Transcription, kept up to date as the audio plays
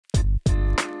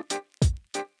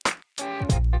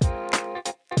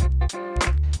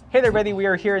Hey there, everybody. We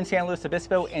are here in San Luis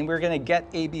Obispo, and we're going to get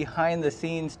a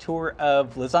behind-the-scenes tour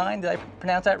of Lezyne. Did I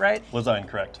pronounce that right? Lezyne,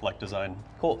 correct, like design.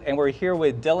 Cool. And we're here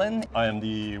with Dylan. I am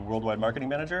the worldwide marketing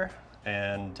manager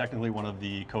and technically one of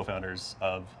the co-founders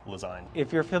of Lezyne.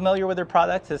 If you're familiar with their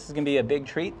products, this is going to be a big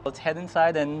treat. Let's head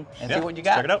inside and see what you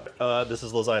got. Check it out. This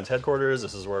is Lezyne's headquarters.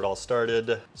 This is where it all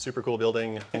started. Super cool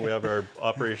building. We have our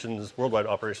operations, worldwide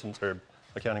operations, or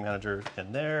accounting manager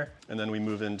in there. And then we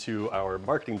move into our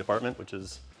marketing department, which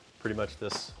is pretty much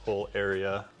this whole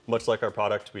area. Much like our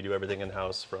product, we do everything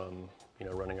in-house from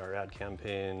running our ad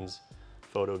campaigns,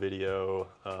 photo, video,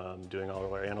 doing all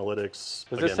of our analytics.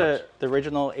 Was this the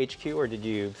original HQ, or did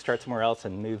you start somewhere else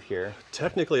and move here?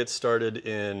 Technically, it started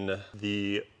in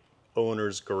the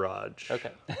owner's garage.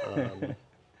 Okay.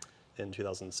 In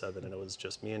 2007, and it was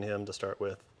just me and him to start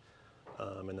with.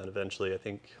 And then eventually, I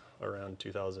think around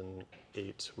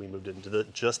 2008, we moved into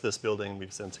just this building.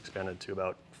 We've since expanded to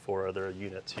about 4 other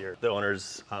units here. The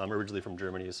owner's originally from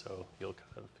Germany, so you'll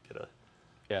kind of get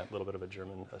a little bit of a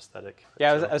German aesthetic.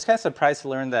 Yeah, I was kind of surprised to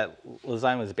learn that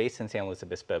Lezyne was based in San Luis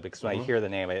Obispo, because when I hear the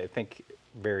name, I think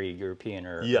very European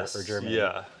or German.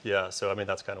 Yeah. So I mean,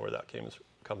 that's kind of where that comes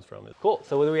from. Cool.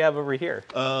 So what do we have over here?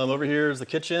 Over here is the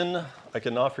kitchen. I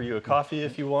can offer you a coffee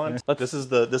if you want. This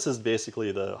is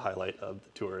basically the highlight of the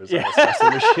tour. Is an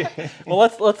espresso machine. Well,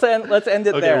 let's end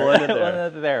it there. We'll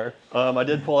end it there. I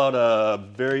did pull out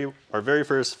our very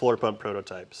first floor pump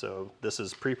prototype. So this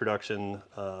is pre-production,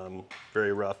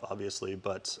 very rough, obviously,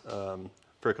 but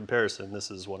for comparison, this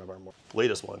is one of our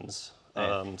latest ones.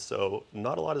 So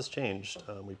not a lot has changed.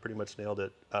 We pretty much nailed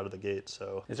it out of the gate.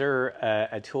 So, is there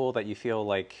a tool that you feel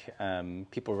like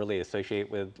people really associate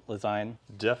with Lezyne?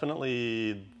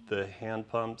 Definitely the hand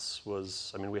pumps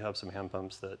was. I mean, we have some hand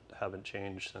pumps that haven't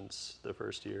changed since the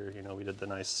first year. We did the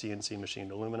nice CNC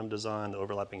machined aluminum design, the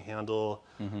overlapping handle,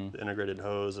 the integrated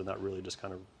hose, and that really just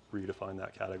kind of redefined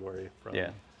that category.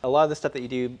 A lot of the stuff that you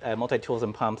do, multi-tools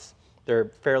and pumps,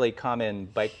 they're fairly common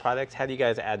bike products. How do you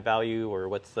guys add value, or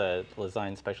what's the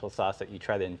Lezyne special sauce that you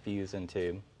try to infuse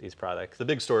into these products? The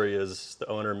big story is the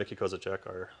owner, Mickey Kozacek,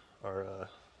 our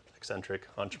eccentric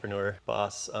entrepreneur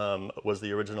boss, was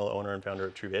the original owner and founder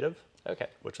of Truvative,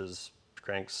 which is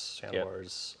cranks,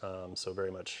 handlebars, so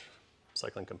very much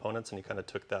cycling components, and he kind of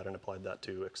took that and applied that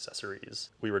to accessories.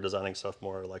 We were designing stuff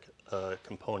more like a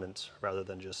component rather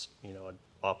than just an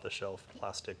off-the-shelf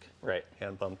plastic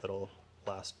hand pump that'll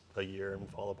last a year and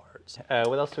fall apart.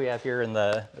 What else do we have here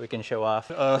we can show off?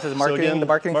 This is marketing, so again, the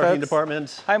marketing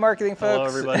department. Hi, marketing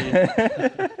folks. Hello,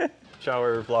 everybody.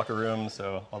 Shower, locker room,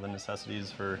 so all the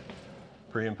necessities for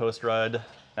pre and post ride.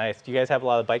 Nice. Do you guys have a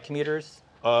lot of bike commuters?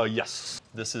 Yes.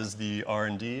 This is the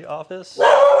R&D office.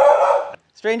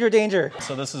 Stranger danger.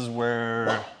 So this is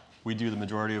where we do the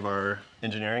majority of our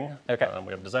engineering. Okay.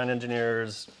 We have design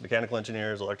engineers, mechanical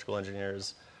engineers, electrical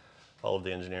engineers, all of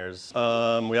the engineers.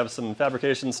 We have some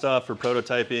fabrication stuff for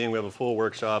prototyping. We have a full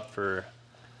workshop for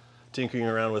tinkering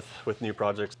around with new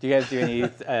projects. Do you guys do any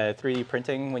 3D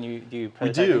printing when you do prototyping?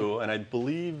 We do, and I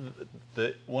believe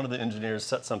that one of the engineers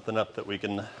set something up that we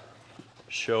can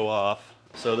show off.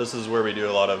 So this is where we do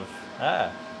a lot of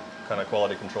kind of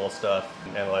quality control stuff,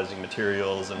 analyzing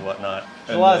materials and whatnot.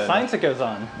 There's a lot of science that goes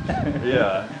on.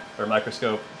 Our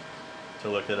microscope to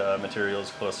look at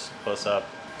materials close up.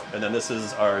 And then this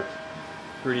is our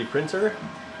 3D printer,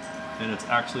 and it's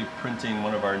actually printing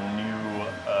one of our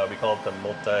new, we call it the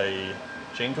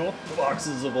multi-chain tool.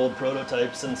 Boxes of old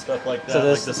prototypes and stuff like that. So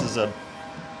this is a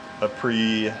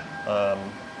pre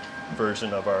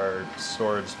version of our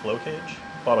storage flow cage,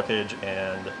 bottle cage,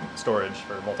 and storage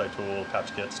for multi-tool,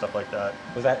 patch kit, stuff like that.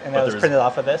 That was printed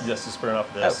off of this? Yes, it's printed off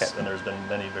of this, and there's been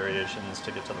many variations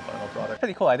to get to the final product.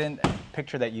 Pretty cool. I didn't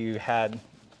picture that you had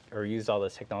or used all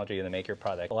this technology to make your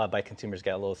product. A lot of bike consumers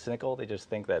get a little cynical. They just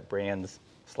think that brands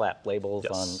slap labels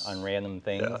on random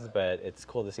things, but it's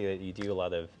cool to see that you do a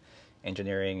lot of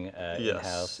engineering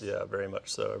in-house. Yeah, very much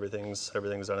so. Everything's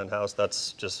done in-house.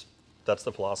 That's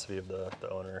the philosophy of the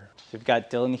owner. So we've got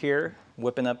Dylan here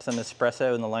whipping up some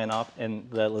espresso in the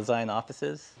Lezyne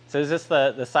offices. So is this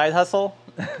the side hustle?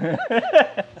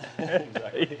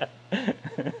 Exactly.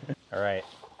 All right,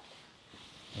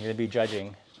 I'm gonna be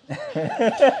judging.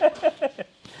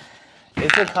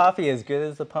 Is the coffee as good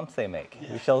as the pumps they make?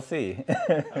 We shall see. I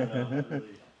don't know, really.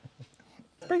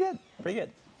 Pretty good.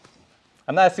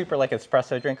 I'm not a super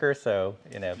espresso drinker, so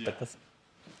but this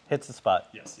hits the spot.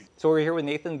 Yes. So we're here with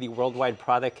Nathan, the worldwide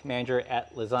product manager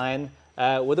at Lezyne.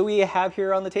 What do we have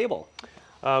here on the table?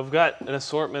 We've got an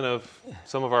assortment of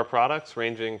some of our products,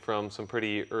 ranging from some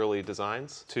pretty early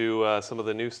designs to some of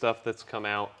the new stuff that's come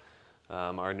out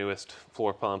our newest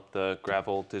floor pump, the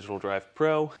Gravel Digital Drive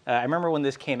Pro. I remember when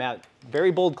this came out,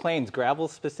 very bold claims,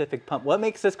 gravel-specific pump. What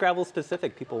makes this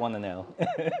gravel-specific? People want to know.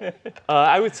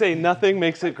 I would say nothing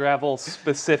makes it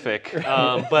gravel-specific,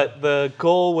 but the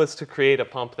goal was to create a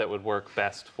pump that would work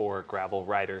best for gravel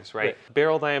riders, right?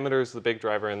 Barrel diameter is the big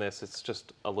driver in this. It's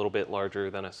just a little bit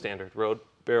larger than a standard road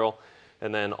barrel.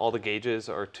 And then all the gauges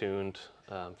are tuned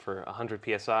for 100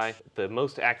 PSI. The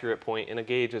most accurate point in a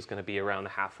gauge is going to be around the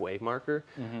halfway marker.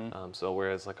 So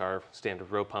whereas like our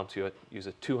standard road pumps, you use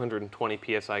a 220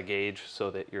 PSI gauge so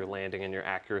that you're landing in your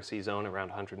accuracy zone around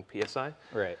 100 PSI.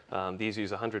 Right. These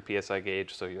use a 100 PSI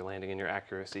gauge, so you're landing in your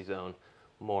accuracy zone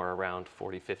more around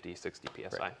 40, 50, 60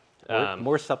 PSI. Right.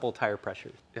 More supple tire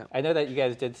pressures. Yeah. I know that you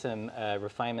guys did some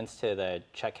refinements to the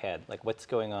chuck head. Like what's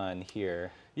going on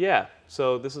here? Yeah,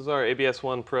 so this is our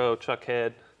ABS-1 Pro chuck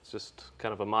head. It's just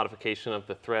kind of a modification of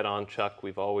the thread-on chuck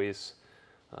we've always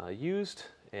used,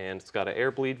 and it's got an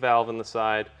air bleed valve in the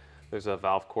side. There's a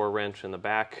valve core wrench in the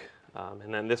back,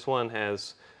 and then this one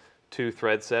has 2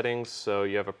 thread settings. So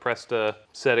you have a Presta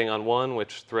setting on one,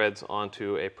 which threads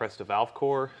onto a Presta valve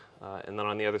core, and then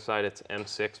on the other side it's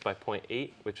M6 by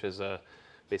 0.8, which is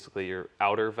basically your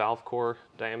outer valve core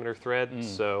diameter thread.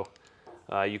 So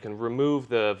you can remove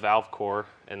the valve core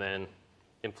and then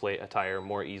inflate a tire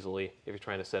more easily if you're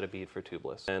trying to set a bead for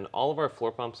tubeless. And all of our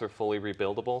floor pumps are fully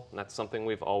rebuildable, and that's something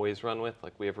we've always run with.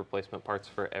 Like we have replacement parts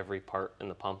for every part in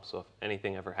the pump, so if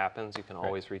anything ever happens, you can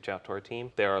always reach out to our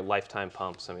team. They are lifetime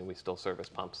pumps. I mean, we still service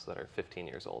pumps that are 15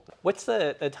 years old. What's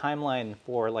the timeline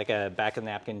for like a back of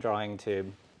the napkin drawing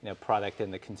to product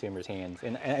in the consumer's hands?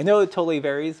 And I know it totally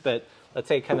varies, but let's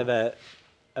say kind of a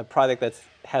product that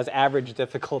has average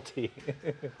difficulty.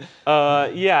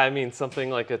 Yeah, I mean, something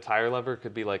like a tire lever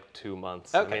could be like 2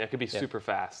 months. Okay. I mean, it could be super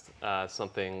fast.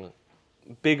 Something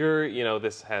bigger,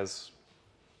 this has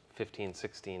 15,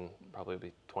 16, probably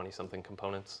be 20-something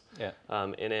components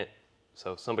in it.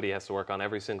 So somebody has to work on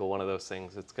every single one of those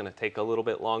things. It's going to take a little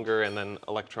bit longer, and then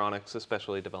electronics,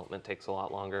 especially development, takes a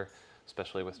lot longer,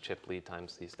 especially with chip lead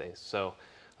times these days. So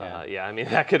yeah, I mean,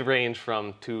 that could range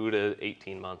from 2 to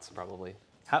 18 months probably.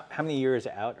 How many years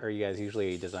out are you guys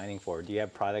usually designing for? Do you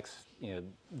have products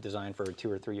designed for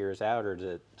 2 or 3 years out, or is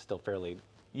it still fairly?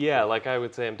 Yeah, like I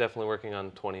would say I'm definitely working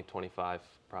on 2025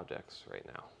 projects right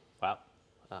now. Wow.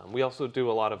 We also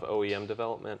do a lot of OEM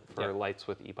development for lights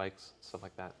with e-bikes, stuff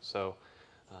like that. So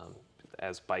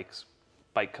as bike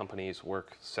companies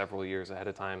work several years ahead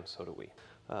of time, so do we.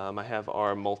 I have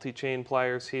our multi-chain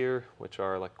pliers here, which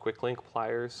are like quick link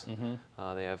pliers.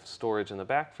 They have storage in the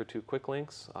back for 2 quick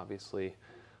links, obviously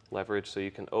leverage so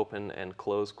you can open and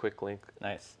close quick link.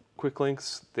 Nice. Quick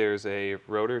links, there's a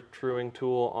rotor truing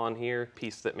tool on here.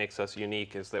 Piece that makes us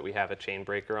unique is that we have a chain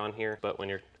breaker on here, but when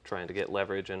you're trying to get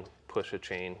leverage and push a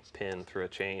chain pin through a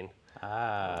chain,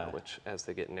 which as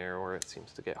they get narrower, it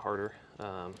seems to get harder.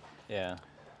 Yeah.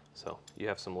 So you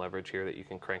have some leverage here that you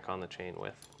can crank on the chain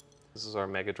with. This is our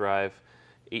Mega Drive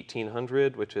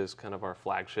 1800, which is kind of our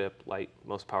flagship light,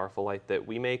 most powerful light that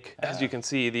we make. As you can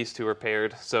see, these two are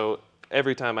paired. So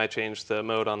every time I change the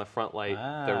mode on the front light,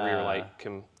 the rear light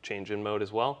can change in mode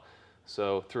as well.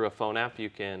 So through a phone app, you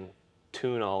can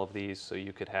tune all of these so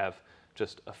you could have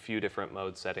just a few different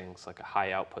mode settings, like a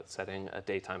high output setting, a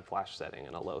daytime flash setting,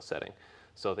 and a low setting,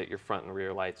 so that your front and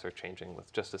rear lights are changing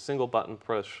with just a single button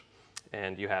push,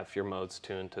 and you have your modes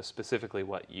tuned to specifically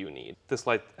what you need. This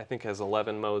light, I think, has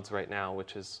 11 modes right now,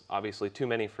 which is obviously too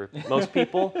many for most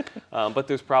people, but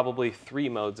there's probably 3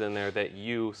 modes in there that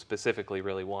you specifically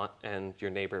really want, and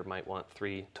your neighbor might want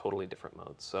 3 totally different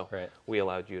modes. So we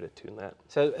allowed you to tune that.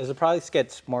 So as the products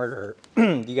get smarter,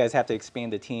 do you guys have to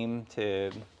expand the team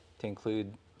to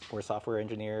include more software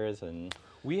engineers? And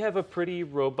we have a pretty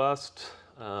robust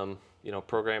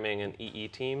programming and EE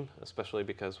team, especially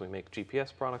because we make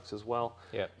GPS products as well.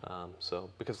 Yeah. So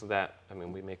because of that, I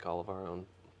mean, we make all of our own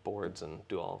boards and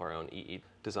do all of our own EE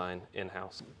design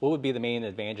in-house. What would be the main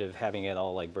advantage of having it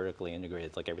all like vertically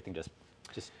integrated? Like everything just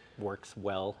works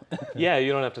well? Yeah,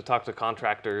 you don't have to talk to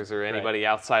contractors or anybody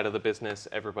outside of the business.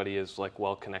 Everybody is like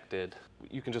well connected.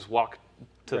 You can just walk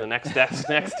to the next desk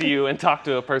next to you and talk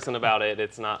to a person about it.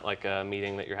 It's not like a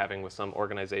meeting that you're having with some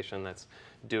organization that's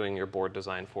doing your board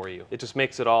design for you. It just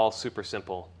makes it all super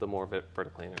simple the more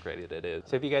vertically integrated it is.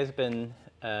 So have you guys been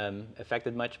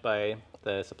affected much by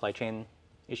the supply chain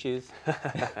issues?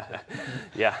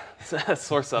 Yeah, it's a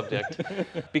sore subject.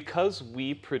 Because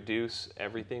we produce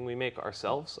everything we make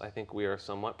ourselves, I think we are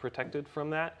somewhat protected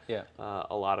from that. Yeah.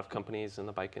 A lot of companies in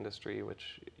the bike industry,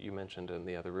 which you mentioned in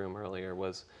the other room earlier,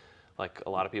 was Like a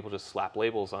lot of people just slap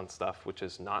labels on stuff, which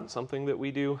is not something that we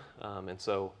do. And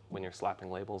so when you're slapping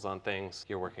labels on things,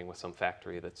 you're working with some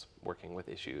factory that's working with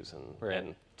issues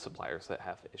and suppliers that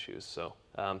have issues. So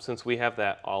since we have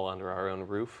that all under our own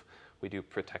roof, we do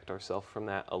protect ourselves from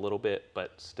that a little bit,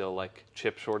 but still, like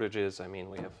chip shortages, I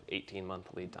mean, we have 18-month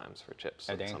lead times for chips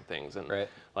and some things. And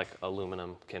like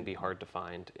aluminum can be hard to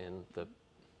find in the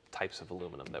types of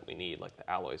aluminum that we need, like the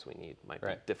alloys we need might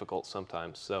be difficult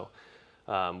sometimes. So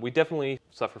we definitely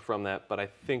suffer from that, but I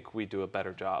think we do a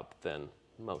better job than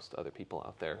most other people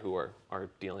out there who are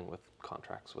dealing with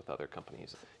contracts with other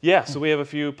companies. Yeah, so we have a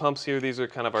few pumps here. These are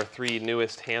kind of our 3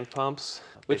 newest hand pumps.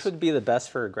 Which would be the best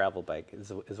for a gravel bike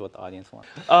is what the audience wants.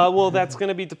 Well, that's going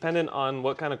to be dependent on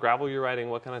what kind of gravel you're riding,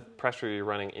 what kind of pressure you're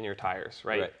running in your tires,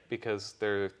 right? Because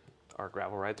there are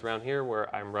gravel rides around here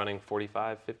where I'm running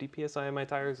 45, 50 PSI in my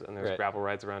tires, and there's gravel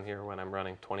rides around here when I'm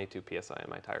running 22 PSI in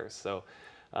my tires. So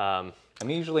I'm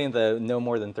usually in the no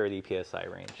more than 30 PSI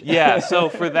range. Yeah, so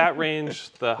for that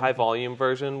range, the high volume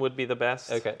version would be the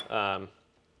best. Okay.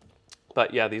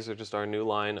 But yeah, these are just our new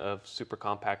line of super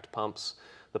compact pumps.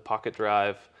 The Pocket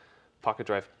Drive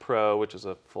Pro, which is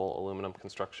a full aluminum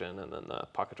construction, and then the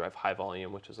Pocket Drive High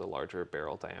Volume, which is a larger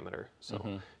barrel diameter.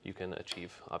 So you can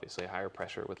achieve, obviously, higher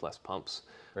pressure with less pumps,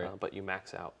 but you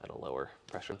max out at a lower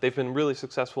pressure. They've been really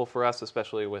successful for us,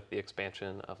 especially with the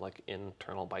expansion of like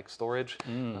internal bike storage,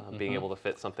 being able to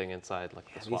fit something inside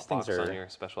like the swap box on your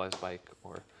Specialized bike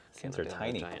or Things are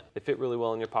tiny. They fit really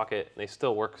well in your pocket, and they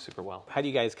still work super well. How do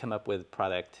you guys come up with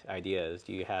product ideas?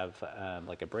 Do you have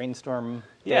like a brainstorm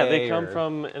day? Yeah, they come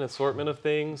from an assortment of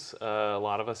things. A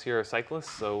lot of us here are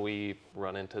cyclists, so we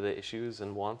run into the issues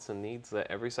and wants and needs that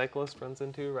every cyclist runs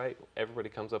into, right? Everybody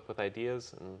comes up with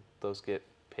ideas, and those get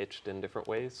pitched in different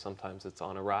ways. Sometimes it's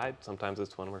on a ride. Sometimes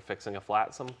it's when we're fixing a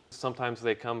flat. Sometimes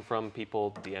they come from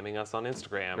people DMing us on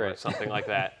Instagram or something like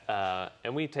that.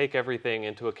 And we take everything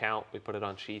into account. We put it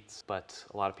on sheets, but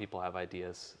a lot of people have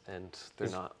ideas, and they're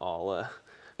not all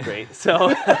great.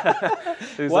 So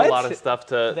there's a lot of stuff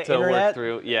to work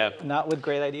through. Yeah. Not with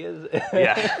great ideas.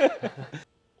 Yeah.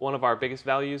 One of our biggest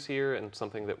values here, and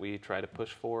something that we try to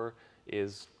push for,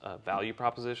 is a value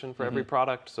proposition for every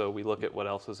product. So we look at what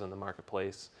else is in the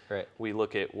marketplace. We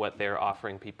look at what they're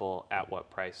offering people at what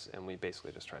price, and we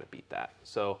basically just try to beat that.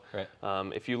 So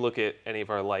if you look at any of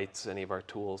our lights, any of our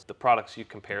tools, the products you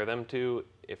compare them to,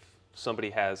 if somebody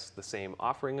has the same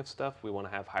offering of stuff, we want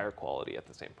to have higher quality at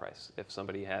the same price. If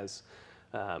somebody has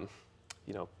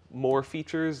more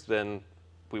features, then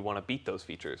we want to beat those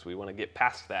features. We want to get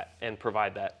past that and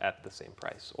provide that at the same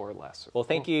price or less. Well,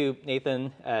 thank you,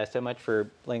 Nathan, so much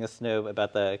for letting us know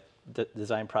about the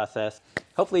design process.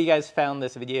 Hopefully you guys found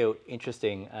this video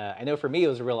interesting. I know for me it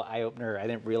was a real eye-opener. I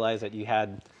didn't realize that you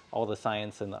had all the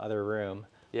science in the other room.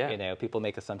 Yeah. People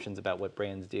make assumptions about what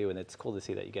brands do, and it's cool to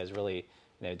see that you guys really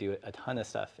do a ton of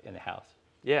stuff in the house.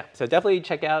 Yeah. So definitely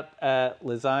check out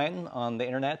Lezyne on the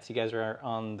internet. So you guys are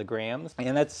on the grams.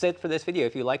 And that's it for this video.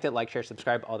 If you liked it, like, share,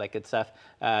 subscribe, all that good stuff.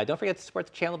 Don't forget to support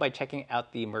the channel by checking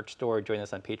out the merch store. Join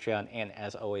us on Patreon. And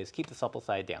as always, keep the supple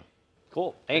side down.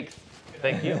 Cool. Thanks.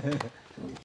 Thank you.